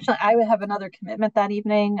 Unfortunately, I would have another commitment that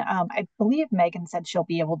evening. I believe Megan said she'll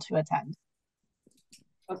be able to attend.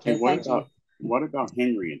 Okay, what about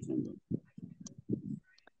Henry attending?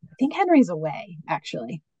 I think Henry's away,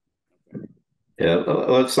 actually. Yeah,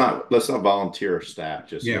 let's not volunteer staff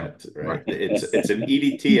just yet, right? It's an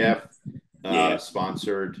EDTF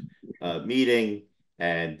sponsored meeting,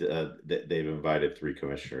 and they've invited 3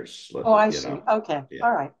 commissioners. I see. Okay,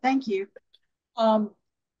 all right, thank you.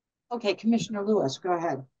 Okay, Commissioner Lewis, go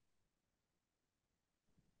ahead.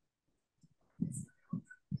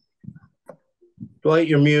 Dwight,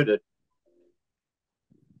 you're muted.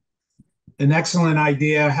 An excellent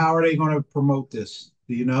idea. How are they going to promote this?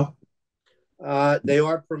 Do you know? They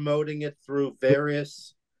are promoting it through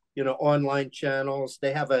various, online channels.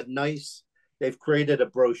 They have they've created a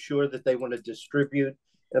brochure that they want to distribute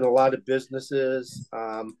in a lot of businesses.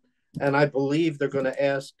 And I believe they're going to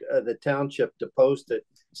ask the township to post it,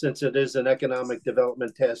 since it is an economic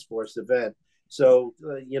development task force event. So,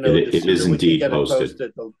 it is indeed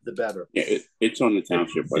posted. The better. Yeah, it's on the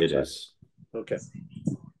township website. It is. Okay.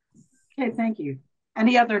 Okay, thank you.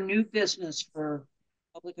 Any other new business for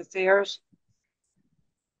public affairs?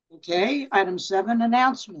 Okay, item 7,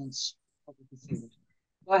 announcements. Public affairs.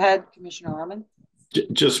 Go ahead, Commissioner Arman.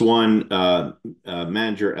 Just one,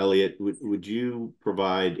 Manager Elliott, would you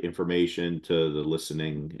provide information to the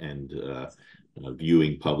listening and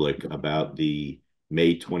viewing public about the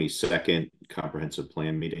May 22nd comprehensive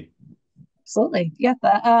plan meeting? Absolutely. Yeah,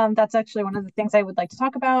 that's actually one of the things I would like to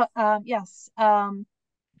talk about. Yes. On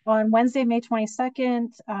Wednesday, May 22nd,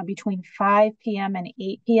 between 5 p.m. and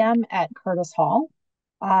 8 p.m. at Curtis Hall,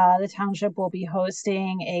 the township will be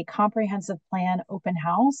hosting a comprehensive plan open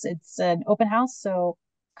house. It's an open house, so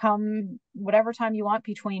come whatever time you want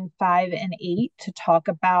between 5 and 8 to talk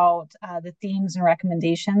about the themes and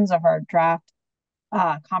recommendations of our draft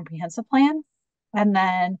comprehensive plan, and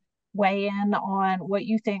then weigh in on what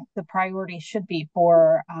you think the priorities should be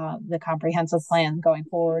for the comprehensive plan going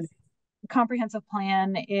forward. The comprehensive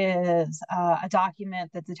plan is a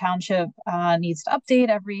document that the township needs to update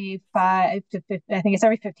every 5 to 15, I think it's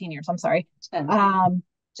every 15 years. I'm sorry. 10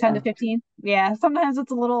 to 15. Yeah, sometimes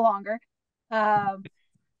it's a little longer. And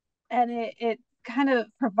it kind of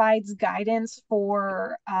provides guidance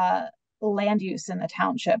for land use in the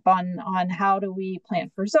township on how do we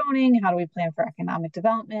plan for zoning, how do we plan for economic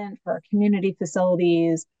development, for community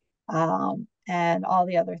facilities, and all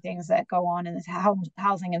the other things that go on in the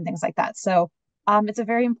housing and things like that. So it's a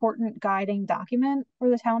very important guiding document for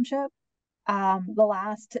the township. The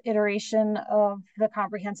last iteration of the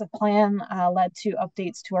comprehensive plan led to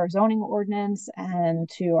updates to our zoning ordinance and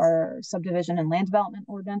to our subdivision and land development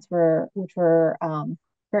ordinance, which were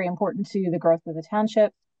very important to the growth of the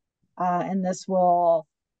township. And this will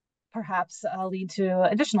perhaps lead to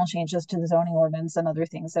additional changes to the zoning ordinance and other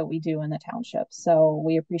things that we do in the township. So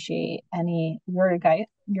we appreciate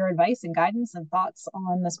your advice and guidance and thoughts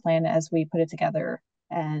on this plan as we put it together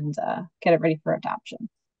and get it ready for adoption.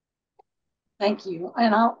 Thank you.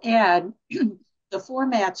 And I'll add, the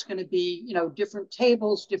format's going to be, different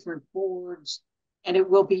tables, different boards, and it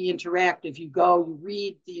will be interactive. You go, you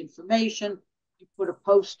read the information, you put a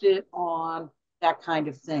Post-it on, that kind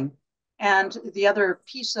of thing. And the other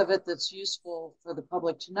piece of it that's useful for the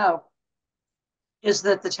public to know is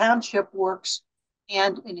that the township works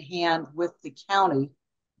hand in hand with the county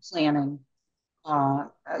planning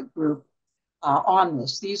group on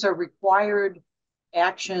this. These are required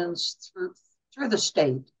actions through the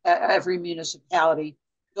state. Every municipality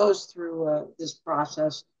goes through this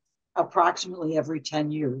process approximately every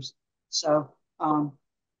 10 years. So, and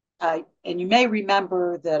you may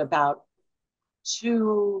remember that about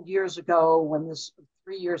 3 years ago when this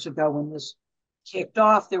kicked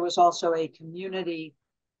off, there was also a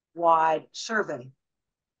community-wide survey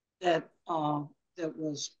that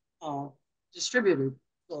was distributed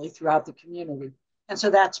really throughout the community. And so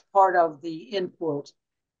that's part of the input.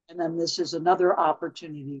 And then this is another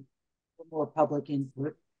opportunity for more public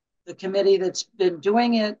input. The committee that's been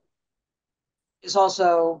doing it is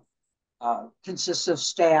also consists of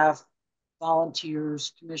staff,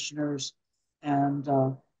 volunteers, commissioners, and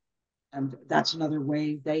that's another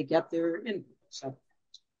way they get their input. So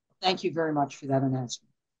thank you very much for that announcement.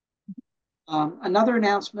 Another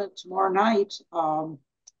announcement tomorrow night,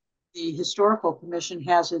 the Historical Commission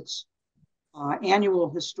has its annual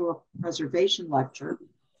historic preservation lecture,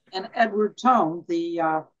 and Edward Tone,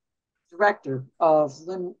 the director of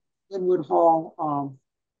Linwood Hall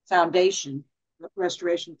Foundation,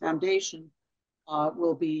 Restoration Foundation,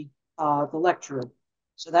 will be the lecturer.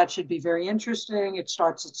 So that should be very interesting. It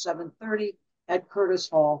starts at 7:30 at Curtis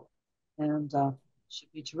Hall, and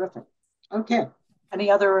should be terrific. Okay,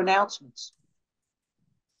 any other announcements?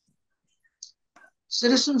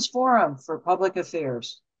 Citizens Forum for Public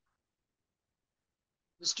Affairs.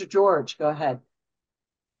 Mr. George, go ahead.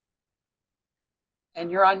 And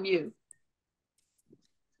you're on mute.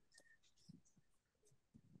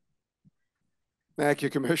 Thank you,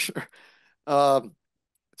 Commissioner.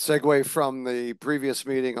 Segue from the previous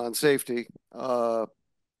meeting on safety. I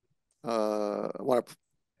want to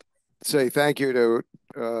say thank you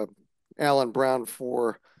to Alan Brown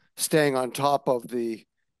for staying on top of the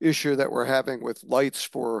issue that we're having with lights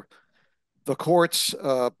for the courts,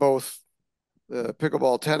 both the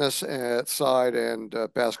pickleball tennis side and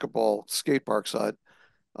basketball skate park side,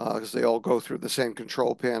 because they all go through the same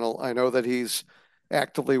control panel. I know that he's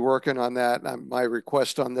actively working on that. My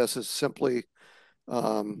request on this is simply,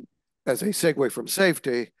 as a segue from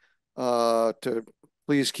safety, to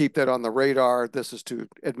please keep that on the radar. This is to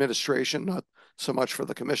administration, not so much for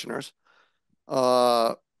the commissioners,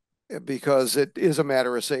 because it is a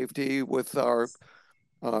matter of safety with our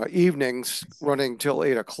evenings running till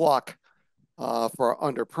 8 o'clock for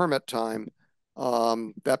under permit time.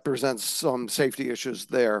 That presents some safety issues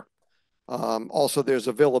there. Also, there's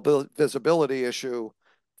a visibility issue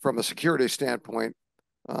from a security standpoint.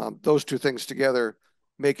 Those two things together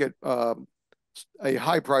make it a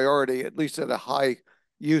high priority, at least at a high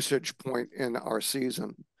usage point in our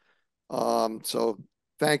season. So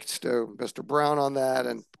thanks to Mr. Brown on that,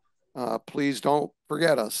 and please don't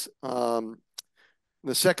forget us.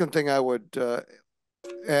 The second thing I would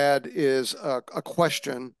add is a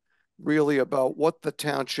question really about what the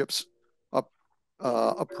township's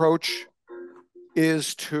approach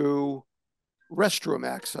is to restroom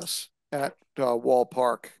access at Wall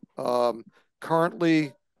Park.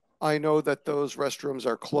 Currently, I know that those restrooms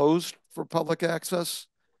are closed for public access,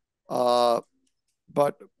 but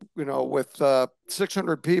you know, with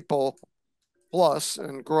 600 people plus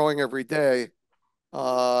and growing every day,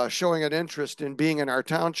 showing an interest in being in our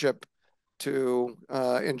township to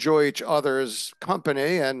enjoy each other's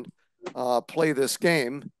company and play this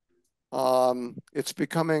game, it's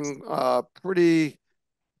becoming a pretty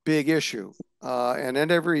big issue. And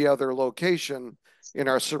in every other location in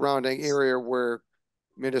our surrounding area where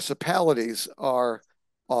municipalities are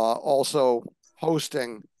also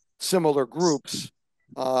hosting similar groups,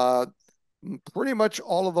 pretty much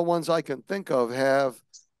all of the ones I can think of have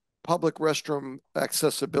public restroom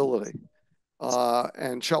accessibility.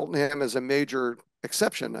 And Cheltenham is a major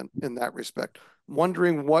exception in that respect.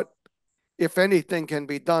 Wondering what, if anything, can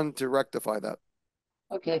be done to rectify that.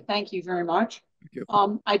 Okay, thank you very much. Thank you.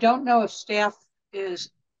 I don't know if staff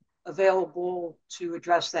is available to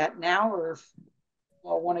address that now, or if you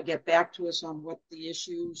want to get back to us on what the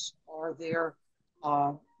issues are there,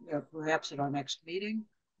 perhaps at our next meeting.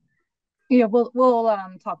 Yeah, we'll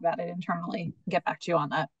talk about it internally, get back to you on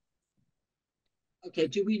that. Okay,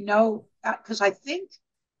 do we know, because I think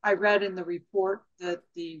I read in the report that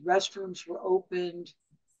the restrooms were opened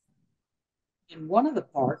in one of the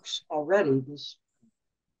parks already.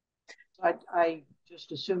 I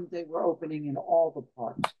just assumed they were opening in all the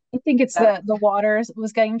parks. I think it's the water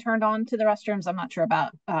was getting turned on to the restrooms. I'm not sure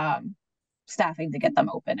about staffing to get them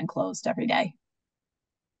open and closed every day.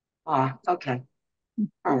 Okay.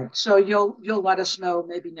 All right. So you'll let us know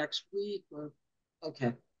maybe next week, or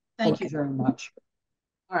okay. Thank you very much.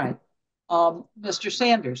 All right. Mr.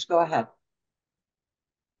 Sanders, go ahead.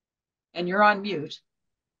 And you're on mute.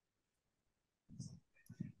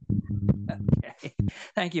 Okay.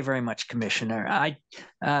 Thank you very much, Commissioner. I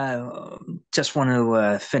just want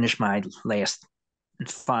to finish my last and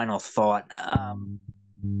final thought.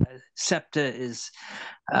 SEPTA is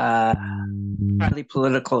a highly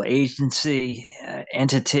political agency,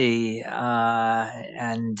 entity,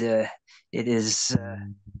 and it is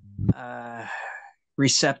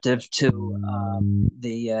receptive to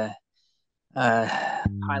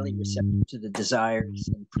highly receptive to the desires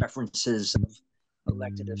and preferences of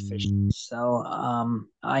elected officials. So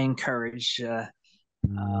I encourage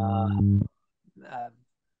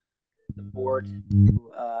the board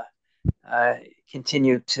to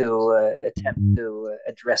continue to attempt to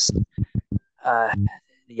address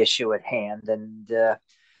the issue at hand. And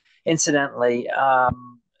incidentally,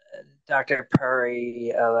 Dr.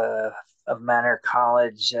 Perry of Manor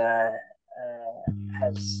College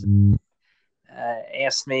has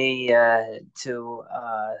asked me to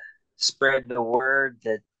spread the word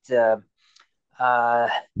that the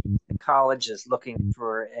college is looking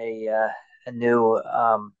for a new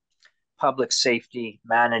public safety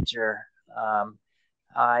manager.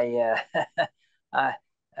 I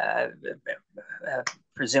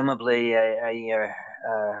presumably a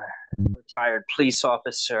retired police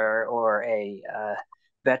officer or a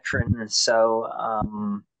veteran. So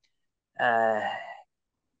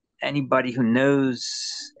anybody who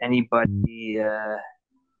knows anybody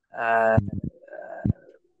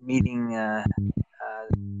meeting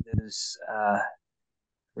those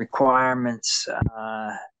requirements,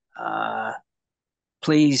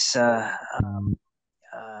 please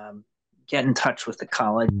get in touch with the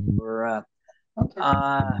college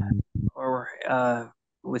or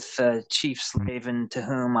with Chief Slavin, to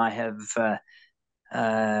whom I have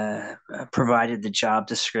provided the job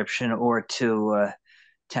description, or to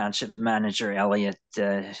Township Manager Elliott.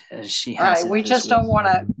 She has. All right, we just don't want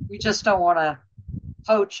to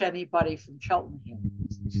poach anybody from Cheltenham.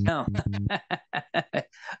 No.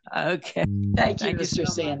 Okay. Thank you, Mr.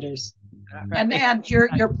 Sanders. Right. And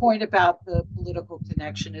your point about the political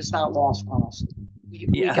connection is not lost on us. We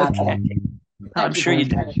got that. I'm sure you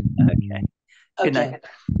did. Okay. Good night.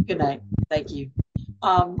 Good night. Thank you.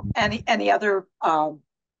 Any other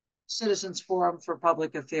citizens forum for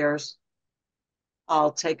public affairs?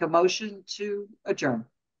 I'll take a motion to adjourn.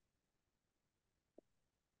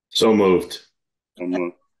 So moved. So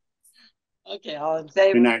moved. Okay, all in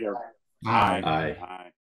favor? Good night, Aye. Aye.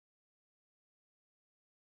 Aye.